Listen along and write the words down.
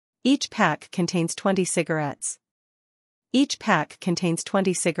Each pack contains 20 cigarettes. Each pack contains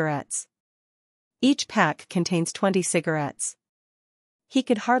 20 cigarettes. Each pack contains 20 cigarettes. He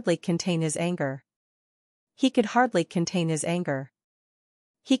could hardly contain his anger. He could hardly contain his anger.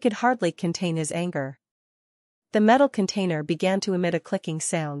 He could hardly contain his anger. The metal container began to emit a clicking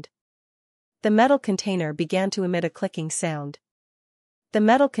sound. The metal container began to emit a clicking sound. The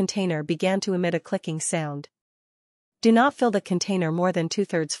metal container began to emit a clicking sound. Do not fill the container more than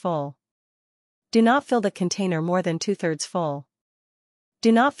 2/3 full. Do not fill the container more than 2/3 full.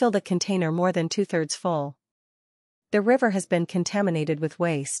 Do not fill the container more than 2/3 full. The river has been contaminated with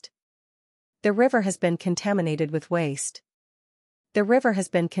waste. The river has been contaminated with waste. The river has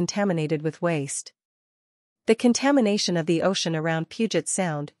been contaminated with waste. The contamination of the ocean around Puget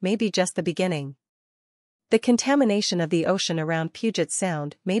Sound may be just the beginning. The contamination of the ocean around Puget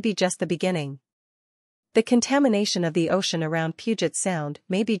Sound may be just the beginning. The contamination of the ocean around Puget Sound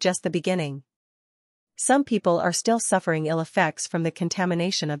may be just the beginning. Some people are still suffering ill effects from the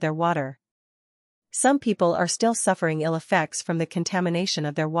contamination of their water. Some people are still suffering ill effects from the contamination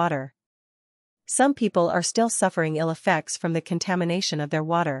of their water. Some people are still suffering ill effects from the contamination of their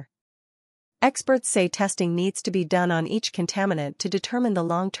water. Experts say testing needs to be done on each contaminant to determine the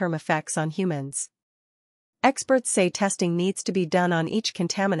long-term effects on humans. Experts say testing needs to be done on each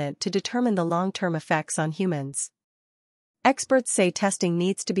contaminant to determine the long-term effects on humans. Experts say testing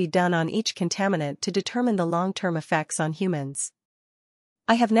needs to be done on each contaminant to determine the long-term effects on humans.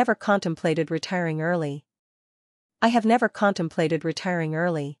 I have never contemplated retiring early. I have never contemplated retiring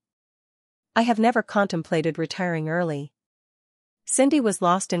early. I have never contemplated retiring early. Cindy was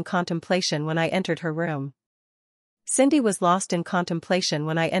lost in contemplation when I entered her room. Cindy was lost in contemplation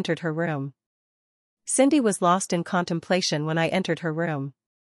when I entered her room. Cindy was lost in contemplation when I entered her room.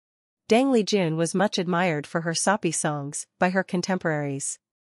 Dang Li Jun was much admired for her soppy songs by her contemporaries.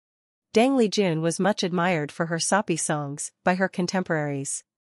 Dang Li Jun was much admired for her soppy songs by her contemporaries.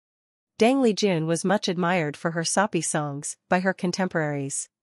 Dang Li Jun was much admired for her soppy songs by her contemporaries.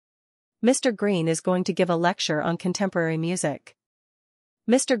 Mr. Green is going to give a lecture on contemporary music.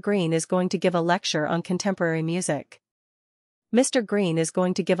 Mr. Green is going to give a lecture on contemporary music. Mr. Green is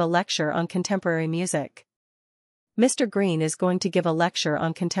going to give a lecture on contemporary music. Mr. Green is going to give a lecture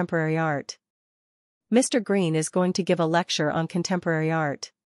on contemporary art. Mr. Green is going to give a lecture on contemporary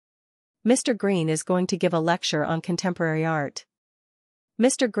art. Mr. Green is going to give a lecture on contemporary art.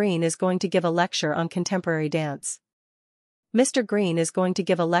 Mr. Green is going to give a lecture on contemporary dance. Mr. Green is going to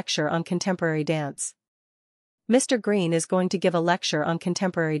give a lecture on contemporary dance. Mr. Green is going to give a lecture on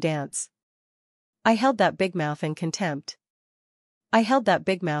contemporary dance. I held that big mouth in contempt. I held that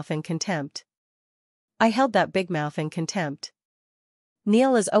big mouth in contempt. I held that big mouth in contempt.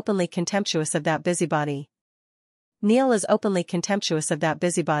 Neil is openly contemptuous of that busybody. Neil is openly contemptuous of that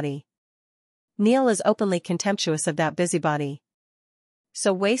busybody. Neil is openly contemptuous of that busybody.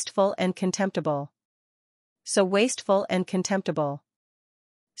 So wasteful and contemptible. So wasteful and contemptible.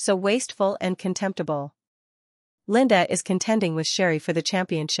 So wasteful and contemptible. Linda is contending with Sherry for the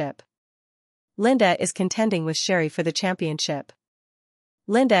championship. Linda is contending with Sherry for the championship.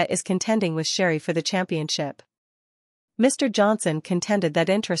 Linda is contending with Sherry for the championship. Mr. Johnson contended that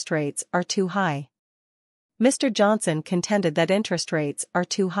interest rates are too high. Mr. Johnson contended that interest rates are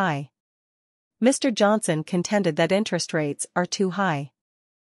too high. Mr. Johnson contended that interest rates are too high.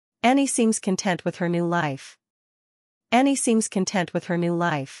 Annie seems content with her new life. Annie seems content with her new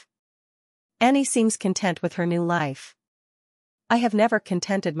life. Annie seems content with her new life. I have never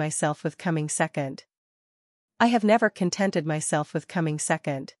contented myself with coming second. I have never contented myself with coming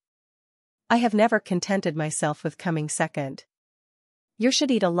second. I have never contented myself with coming second. You should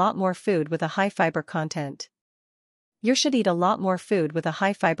eat a lot more food with a high fiber content. You should eat a lot more food with a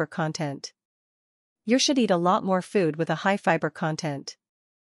high fiber content. You should eat a lot more food with a high fiber content.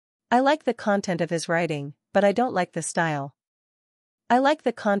 I like the content of his writing, but I don't like the style. I like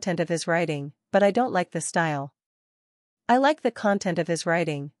the content of his writing, but I don't like the style. I like the content of his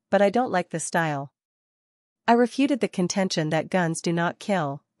writing, but I don't like the style. I refuted the contention that guns do not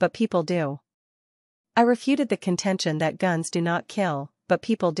kill, but people do. I refuted the contention that guns do not kill, but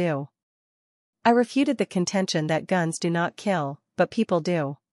people do. I refuted the contention that guns do not kill, but people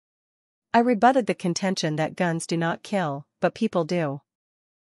do. I rebutted the contention that guns do not kill, but people do.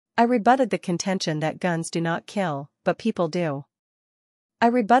 I rebutted the contention that guns do not kill, but people do. I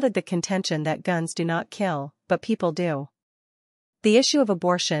rebutted the contention that guns do not kill, but people do. The issue of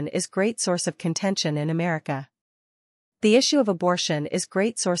abortion is great source of contention in America. The issue of abortion is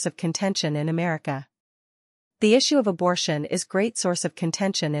great source of contention in America. The issue of abortion is great source of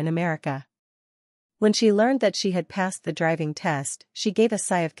contention in America. When she learned that she had passed the driving test, she gave a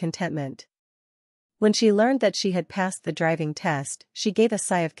sigh of contentment. When she learned that she had passed the driving test, she gave a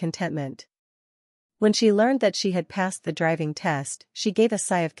sigh of contentment. When she learned that she had passed the driving test, she gave a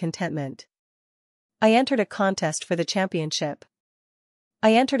sigh of contentment. I entered a contest for the championship.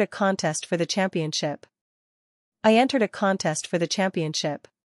 I entered a contest for the championship. I entered a contest for the championship.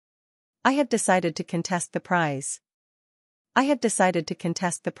 I have decided to contest the prize. I have decided to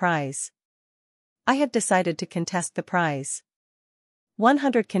contest the prize. I have decided to contest the prize.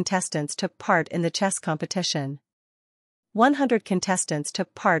 100 contestants took part in the chess competition. 100 contestants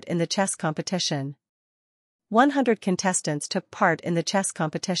took part in the chess competition. 100 contestants took part in the chess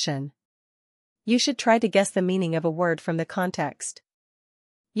competition. You should try to guess the meaning of a word from the context.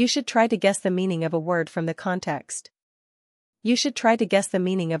 You should try to guess the meaning of a word from the context. You should try to guess the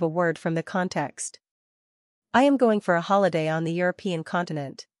meaning of a word from the context. I am going for a holiday on the European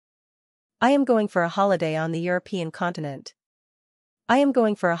continent. I am going for a holiday on the European continent. I am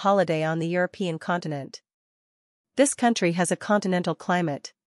going for a holiday on the European continent. This country has a continental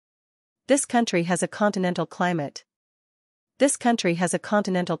climate. This country has a continental climate. This country has a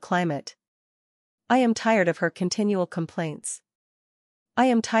continental climate. I am tired of her continual complaints. I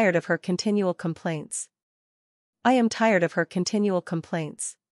am tired of her continual complaints. I am tired of her continual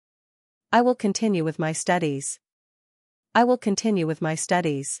complaints. I will continue with my studies. I will continue with my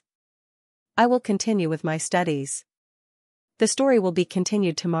studies. I will continue with my studies. The story will be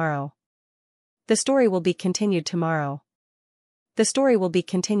continued tomorrow. The story will be continued tomorrow. The story will be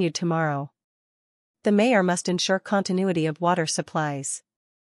continued tomorrow. The mayor must ensure continuity of water supplies.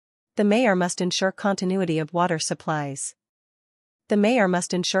 The mayor must ensure continuity of water supplies. The mayor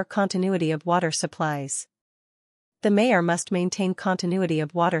must ensure continuity of water supplies. The mayor must maintain continuity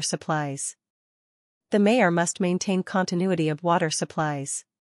of water supplies. The mayor must maintain continuity of water supplies.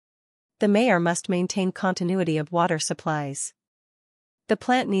 The mayor must maintain continuity of water supplies. The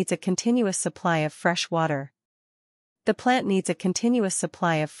plant needs a continuous supply of fresh water. The plant needs a continuous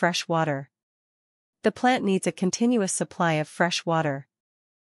supply of fresh water. The plant needs a continuous supply of fresh water.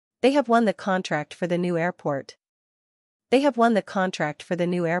 They have won the contract for the new airport. They have won the contract for the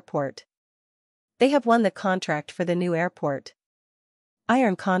new airport. They have won the contract for the new airport.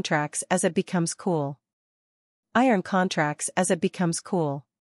 Iron contracts as it becomes cool. Iron contracts as it becomes cool.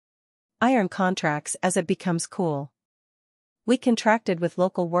 Iron contracts as it becomes cool. We contracted with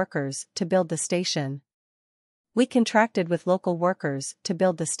local workers to build the station. We contracted with local workers to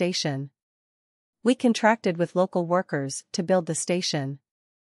build the station. We contracted with local workers to build the station.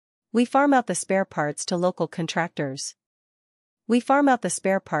 We farm out the spare parts to local contractors. We farm out the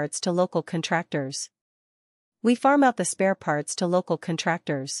spare parts to local contractors. We farm out the spare parts to local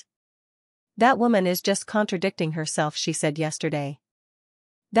contractors. That woman is just contradicting herself, she said yesterday.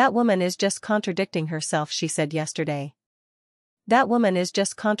 That woman is just contradicting herself, she said yesterday. That woman is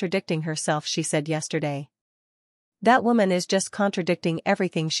just contradicting herself, she said yesterday. That woman is just contradicting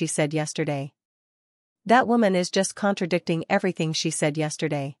everything she said yesterday. That woman is just contradicting everything she said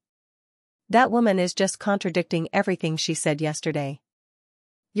yesterday. That woman is just contradicting everything she said yesterday.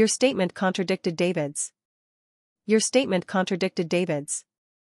 Your statement contradicted David's. Your statement contradicted David's.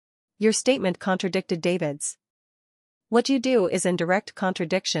 Your statement contradicted David's. What you do is in direct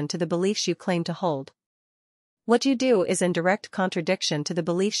contradiction to the beliefs you claim to hold. What you do is in direct contradiction to the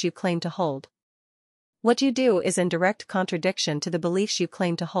beliefs you claim to hold. What you do is in direct contradiction to the beliefs you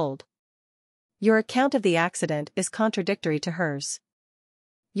claim to hold. Your account of the accident is contradictory to hers.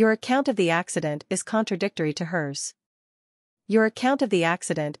 Your account of the accident is contradictory to hers. Your account of the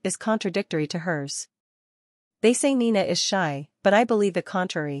accident is contradictory to hers. They say Nina is shy, but I believe the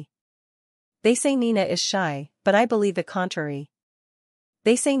contrary. They say Nina is shy, but I believe the contrary.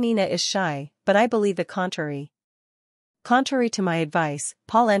 They say Nina is shy, but I believe the contrary. Contrary to my advice,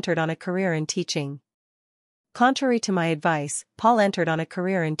 Paul entered on a career in teaching. Contrary to my advice, Paul entered on a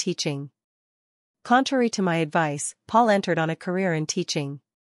career in teaching. Contrary to my advice, Paul entered on a career in teaching.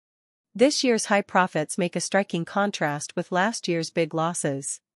 This year's high profits make a striking contrast with last year's big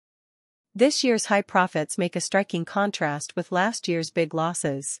losses. This year's high profits make a striking contrast with last year's big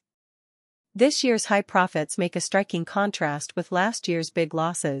losses. This year's high profits make a striking contrast with last year's big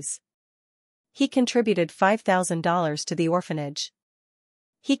losses. He contributed $5,000 to the orphanage.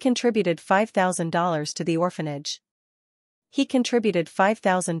 He contributed $5,000 to the orphanage. He contributed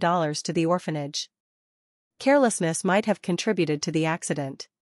 $5,000 to the orphanage. Carelessness might have contributed to the accident.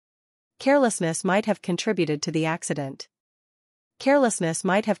 Carelessness might have contributed to the accident. Carelessness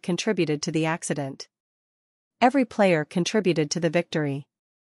might have contributed to the accident. Every player contributed to the victory.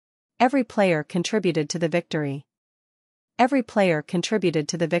 Every player contributed to the victory. Every player contributed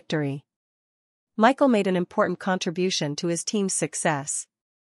to the victory. Michael made an important contribution to his team's success.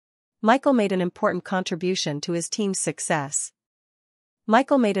 Michael made an important contribution to his team's success.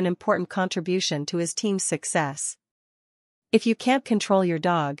 Michael made an important contribution to his team's success. If you can't control your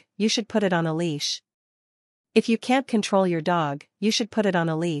dog, you should put it on a leash. If you can't control your dog, you should put it on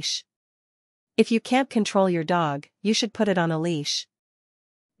a leash. If you can't control your dog, you should put it on a leash.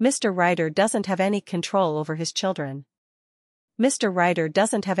 Mr. Ryder doesn't have any control over his children. Mr. Ryder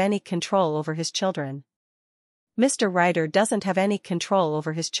doesn't have any control over his children. Mr. Ryder doesn't have any control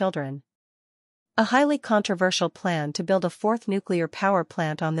over his children. A highly controversial plan to build a fourth nuclear power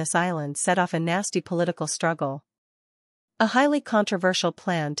plant on this island set off a nasty political struggle. A highly controversial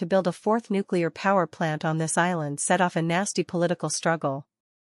plan to build a fourth nuclear power plant on this island set off a nasty political struggle.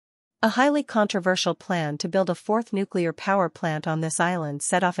 A highly controversial plan to build a fourth nuclear power plant on this island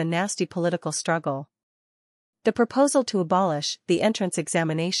set off a nasty political struggle. The proposal to abolish the entrance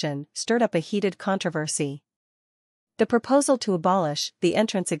examination stirred up a heated controversy. The proposal to abolish the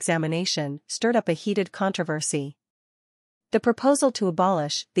entrance examination stirred up a heated controversy. The proposal to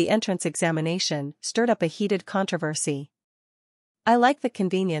abolish the entrance examination stirred up a heated controversy. I like the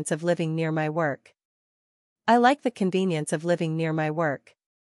convenience of living near my work. I like the convenience of living near my work.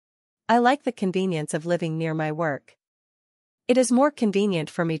 I like the convenience of living near my work. It is more convenient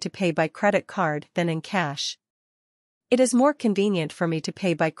for me to pay by credit card than in cash. It is more convenient for me to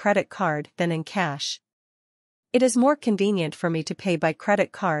pay by credit card than in cash. It is more convenient for me to pay by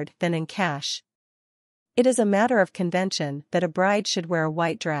credit card than in cash. It is a matter of convention that a bride should wear a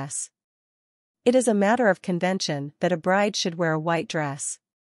white dress. It is a matter of convention that a bride should wear a white dress.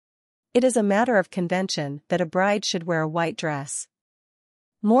 It is a matter of convention that a bride should wear a white dress.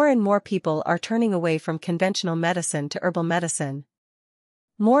 More and more people are turning away from conventional medicine to herbal medicine.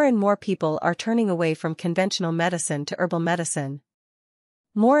 More and more people are turning away from conventional medicine to herbal medicine.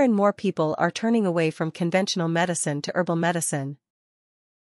 More and more people are turning away from conventional medicine to herbal medicine.